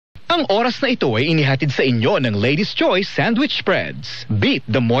Ang oras na ito ay inihatid sa inyo ng Ladies' Choice Sandwich Spreads. Beat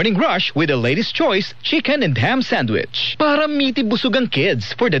the morning rush with the Ladies' Choice Chicken and Ham Sandwich. Para meaty busog ang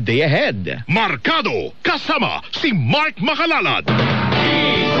kids for the day ahead. Markado, kasama si Mark Makalalad.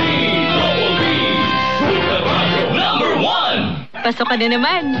 DZBB-AM Super Radio #1. Pasok ka na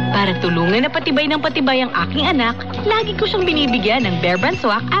naman. Para tulungan na patibay ng patibay ang aking anak, lagi ko siyang binibigyan ng Bear Brand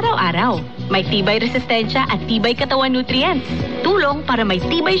Swak araw-araw. May tibay resistensya at tibay katawan nutrients. Tulong para may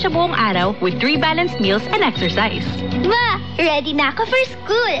tibay siya buong araw with 3 balanced meals and exercise. Ma, ready na ako for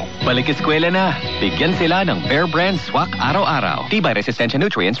school. Balik eskwela na. Bigyan sila ng Bear Brand Swak araw-araw. Tibay resistensya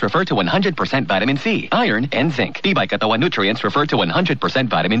nutrients refer to 100% vitamin C, iron, and zinc. Tibay katawan nutrients refer to 100%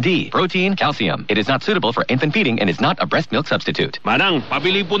 vitamin D, protein, calcium. It is not suitable for infant feeding and is not a breast milk substitute. Manang,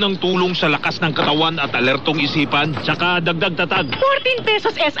 pabili po ng tulong sa lakas ng katawan at alertong isipan, tsaka dagdag tatag. 14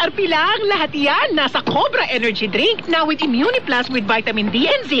 pesos SRP lang. Lahat yan nasa Cobra Energy Drink. Now with Immune Plus with vitamin D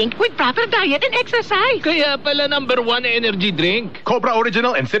and zinc with proper diet and exercise. Kaya pala #1 energy drink. Cobra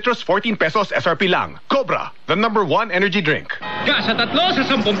Original and Citrus 14 pesos SRP lang. Cobra, the #1 energy drink. Kasa tatlo sa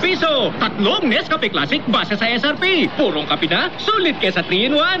 10 piso. Tatlong Nescafe Classic base sa SRP. Purong kape na, sulit kesa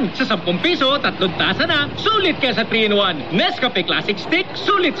 3-in-1. Sa 10 piso, 3 tasa na, sulit kesa 3-in-1. Nescafe Classic Stick,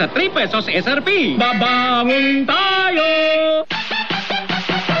 sulit sa 3 pesos SRP. Babangon tayo!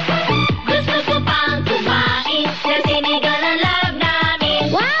 Gusto ko pang kumain na sinigang na love namin.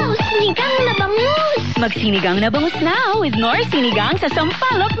 Wow, sinigang na bangus. Magsinigang na bangus na with Knorr Sinigang sa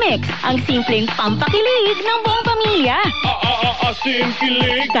Sampalok Mix. Ang simpleng pampakilig ng buong pamilya. Asim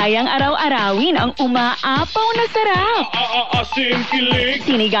kilig, Kayang araw-arawin ang umaapaw na sarap. asim kilig.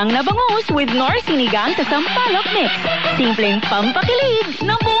 Sinigang na bangus with Knorr Sinigang sa Sampalok Mix. Simpleng pampakilig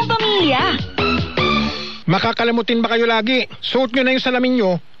ng buong pamilya. Makakalamutin ba kayo lagi? Suot nyo na yung salamin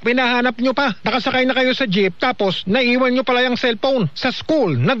nyo, pinahanap nyo pa. Nakasakay na kayo sa jeep, tapos naiwan nyo pala yung cellphone. Sa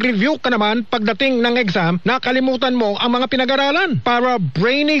school, nag-review ka naman pagdating ng exam, nakalimutan mo ang mga pinag-aralan. Para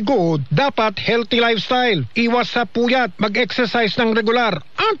brainy good, dapat healthy lifestyle. Iwas sa puyat, mag-exercise ng regular,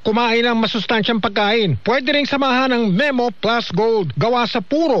 at kumain ng masustansyang pagkain. Pwede ring samahan ng Memo Plus Gold, gawa sa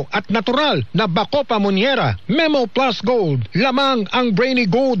puro at natural na bako pamunyera. Memo Plus Gold, lamang ang brainy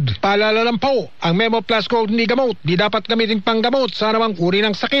good. Paalala lang po, ang Memo Plus Gold hindi gamot, di dapat gamitin panggamot sa anumang uri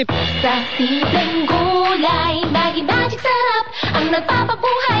ng sakit. Sa simpleng gulay, Maggi Magic Sarap ang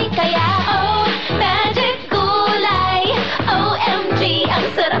nagpapabuhay. Kaya oh, Magic Gulay, OMG, ang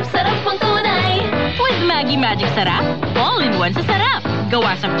sarap-sarap ng tunay. With Maggi Magic Sarap, all-in-one sa sarap.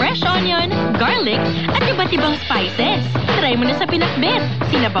 Gawa sa fresh onion, garlic, at iba't ibang spices. Try mo na sa pinakbet,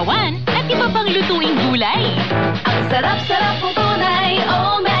 sinabawan, at iba pang lutuing gulay. Ang sarap-sarap ng tunay,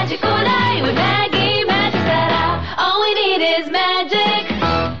 oh Magic Gulay. With Maggi Magic Sarap, all we need is magic.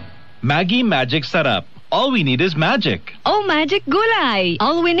 Maggi Magic Sarap. All we need is magic. Oh, Magic Gulay.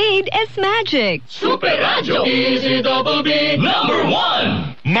 All we need is magic. Super Radio DZBB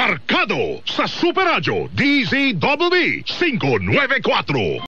 #1. Markado sa Super Radio DZBB 594.